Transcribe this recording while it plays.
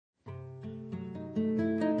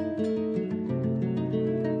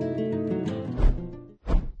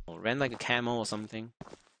went like a camel or something.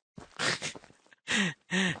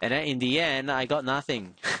 And then in the end, I got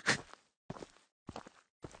nothing.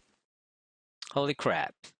 Holy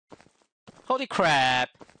crap. Holy crap.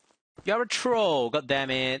 You're a troll, god damn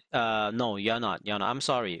it. No, you're not. You're not. I'm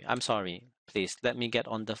sorry. I'm sorry. Please, let me get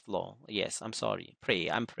on the floor. Yes, I'm sorry.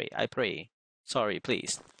 I pray. Sorry,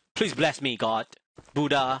 please. Please bless me, God.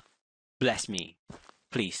 Buddha, bless me.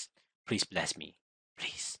 Please. Please bless me.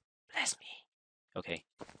 Please bless me. Okay,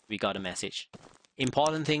 we got a message.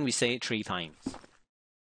 Important thing, we say it 3 times.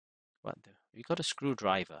 What the? We got a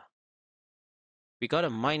screwdriver. We got a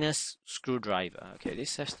minus screwdriver. Okay,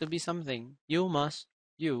 this has to be something. You are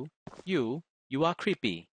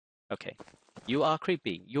creepy. Okay, you are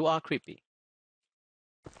creepy. You are creepy.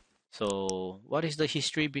 So, what is the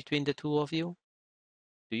history between the two of you?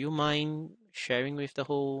 Do you mind sharing with the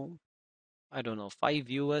whole, I don't know, 5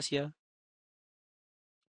 viewers here?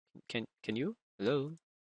 Can you? Hello?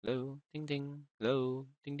 Hello? Ding ding. Hello?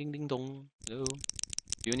 Ding ding ding dong. Hello?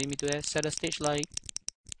 Do you need me to set a stage light?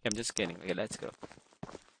 I'm just kidding. Okay, let's go.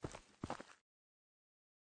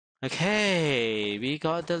 Okay, we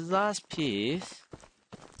got the last piece.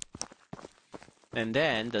 And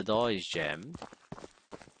then the door is jammed.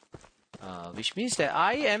 Which means that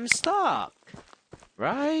I am stuck.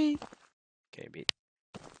 Right? Okay, wait.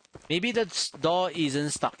 Maybe the door isn't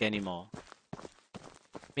stuck anymore.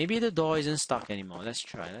 Maybe the door isn't stuck anymore. Let's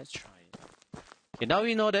try it. Okay, now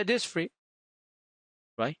we know that this is free.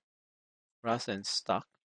 Right? Rather than stuck.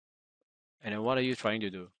 And then what are you trying to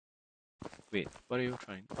do? Wait, what are you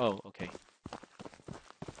trying? Oh, okay.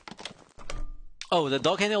 Oh, the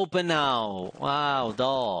door can open now. Wow,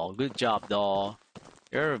 door. Good job, door.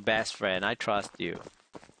 You're a best friend. I trust you.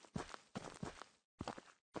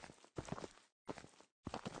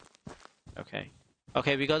 Okay.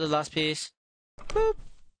 Okay, we got the last piece. Boop.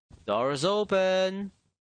 Door is open.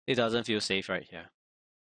 It doesn't feel safe right here.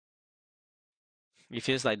 It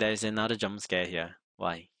feels like there is another jump scare here.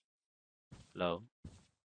 Why? Hello?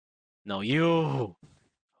 No, you! Oh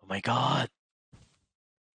my god!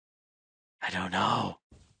 I don't know.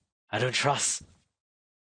 I don't trust.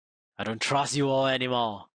 I don't trust you all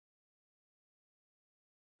anymore.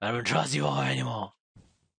 I don't trust you all anymore.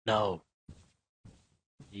 No.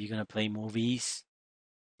 Are you gonna play movies?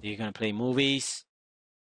 Are you gonna play movies?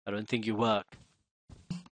 I don't think you work.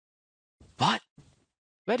 What?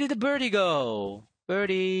 Where did the birdie go?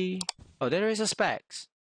 Birdie. Oh, there is a specs.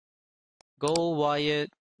 Gold wired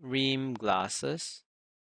rim glasses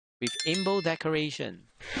with rainbow decoration.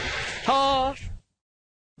 Oh!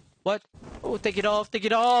 What? Oh, take it off! Take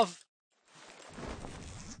it off!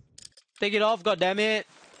 Take it off! God damn it!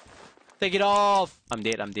 Take it off! I'm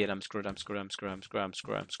dead. I'm screwed.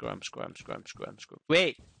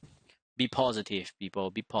 Wait! Be positive,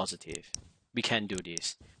 people. Be positive. We can do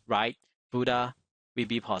this. Right? Buddha, we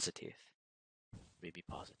be positive. We be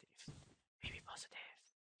positive.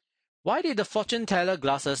 Why did the fortune teller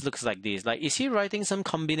glasses looks like this? Like, is he writing some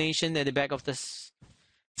combination at the back of this?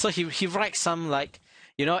 So he writes some, like,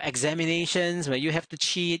 you know, examinations where you have to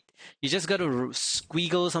cheat. You just got to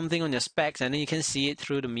squiggle something on your specs and then you can see it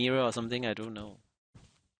through the mirror or something. I don't know.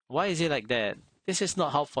 Why is it like that? This is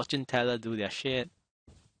not how fortune teller do their shit.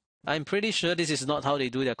 I'm pretty sure this is not how they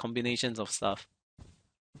do their combinations of stuff.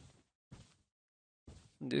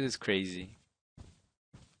 This is crazy.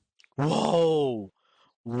 Whoa!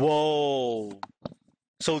 Whoa!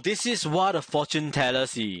 So this is what a fortune teller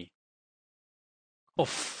see. Oh,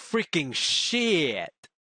 freaking shit!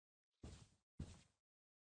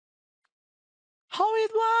 How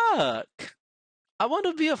it work? I want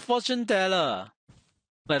to be a fortune teller.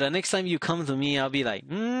 Like the next time you come to me, I'll be like,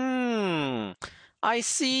 I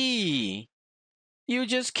see. You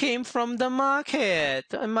just came from the market.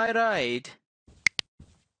 Am I right?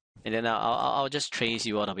 And then I'll just trace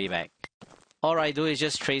you all the way back. All I do is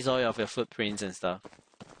just trace all of your footprints and stuff.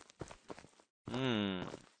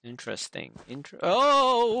 Interesting.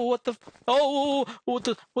 Oh, what the? Oh,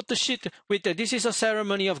 what the shit? Wait, this is a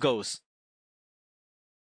ceremony of ghosts.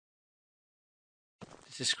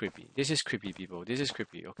 This is creepy. This is creepy, people. This is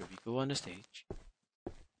creepy. Okay, we go on the stage.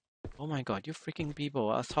 Oh my god, you freaking people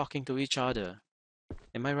are talking to each other.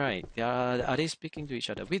 Am I right? Are they speaking to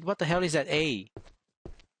each other? Wait, what the hell is that A?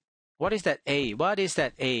 What is that A? What is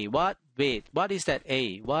that A? What? Wait, what is that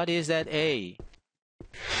A? What is that A?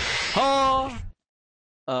 Oh!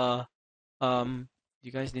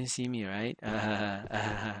 You guys didn't see me, right?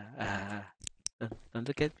 Don't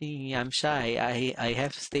look at me. I'm shy. I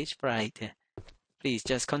have stage fright. Please,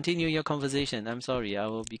 just continue your conversation. I'm sorry. I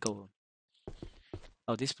will be cold.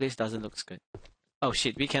 Oh, this place doesn't look good. Oh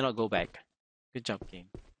shit, we cannot go back. Good job, game.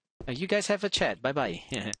 You guys have a chat. Bye-bye.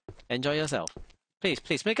 Enjoy yourself. Please,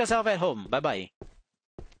 please, make yourself at home. Bye-bye.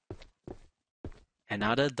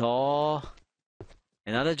 Another door.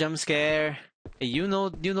 Another jump scare. Hey, you know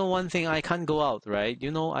one thing, I can't go out, right? You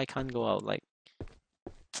know I can't go out, like...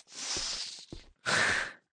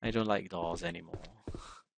 I don't like doors anymore.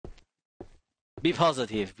 Be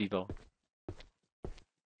positive, people.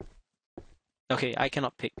 Okay, I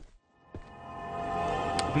cannot pick.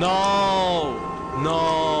 No!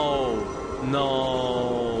 No!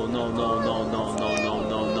 No! No, no, no, no, no, no,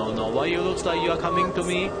 no, no, no. Why you looks like you are coming to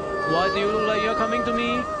me? Why do you look like you are coming to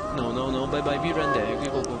me? No, no, no, bye bye, we run there.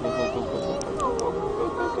 Go, go, go, go, go, go,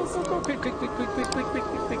 go. Quick, quick, quick, quick, quick, quick, quick,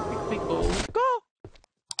 quick, quick, quick, quick, go. Go!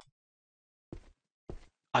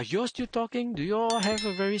 Are you all still talking? Do you all have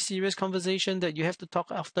a very serious conversation that you have to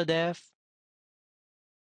talk after death?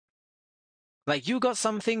 Like you got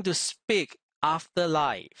something to speak after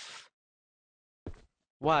life.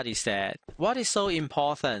 What is that? What is so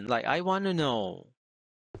important? Like, I want to know.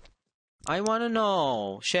 I want to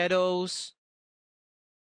know. Shadows.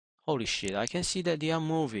 Holy shit, I can see that they are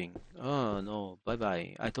moving. Oh no,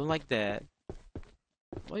 bye-bye. I don't like that.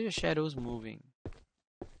 Why are your shadows moving?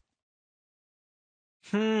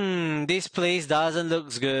 This place doesn't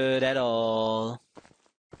look good at all.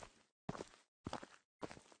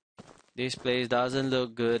 This place doesn't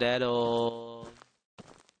look good at all.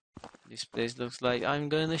 This place looks like I'm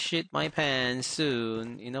gonna shit my pants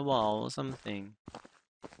soon in a wall or something.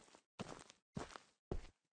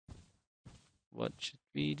 What should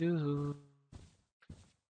we do?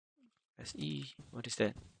 Press E. What is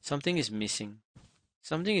that? Something is missing.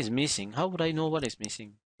 Something is missing. How would I know what is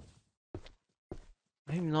missing?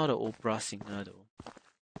 I'm not an opera singer though.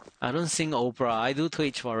 I don't sing opera. I do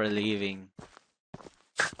Twitch for a living.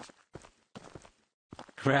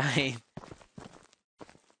 Right.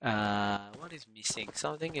 What is missing?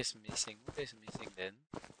 Something is missing. What is missing then?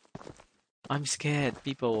 I'm scared.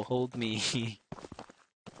 People hold me.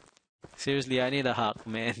 Seriously, I need a hug,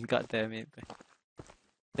 man. God damn it.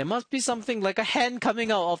 There must be something like a hand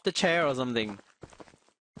coming out of the chair or something.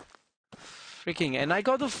 Freaking, and I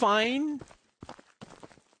got to find...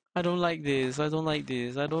 I don't like this. I don't like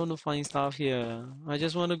this. I don't want to find stuff here. I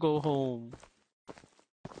just want to go home.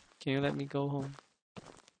 Can you let me go home?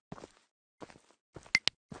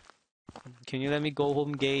 Can you let me go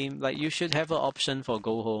home, game? Like, you should have an option for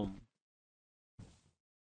go home.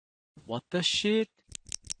 What the shit?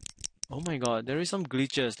 Oh my god, there is some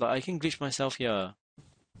glitches. Like, I can glitch myself here.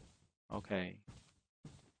 Okay.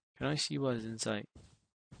 Can I see what is inside?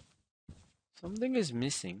 Something is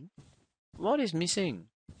missing. What is missing?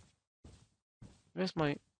 Where's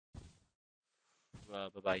my...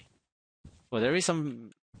 bye-bye. Well, there is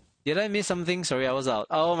some... Did I miss something? Sorry, I was out.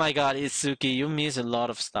 Oh my god, Itsuki, you missed a lot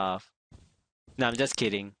of stuff. No, I'm just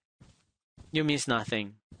kidding. You missed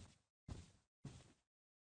nothing.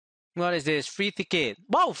 What is this? Free ticket.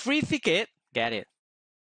 Wow, free ticket! Get it.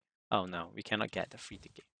 Oh no, we cannot get the free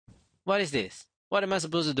ticket. What is this? What am I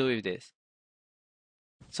supposed to do with this?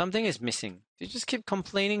 Something is missing. You just keep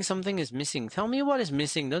complaining something is missing. Tell me what is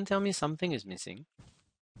missing. Don't tell me something is missing.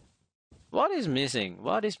 What is missing?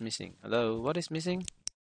 What is missing? Hello? What is missing?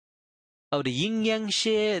 Oh, the yin-yang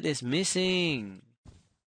shit is missing.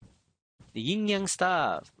 The yin-yang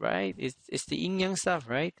stuff, right? It's the yin-yang stuff,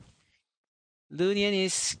 right? Lunian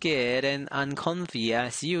is scared and uncomfy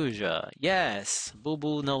as usual. Yes, Boo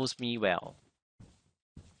Boo knows me well.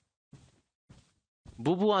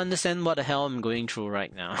 Boo Boo understands what the hell I'm going through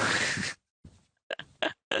right now.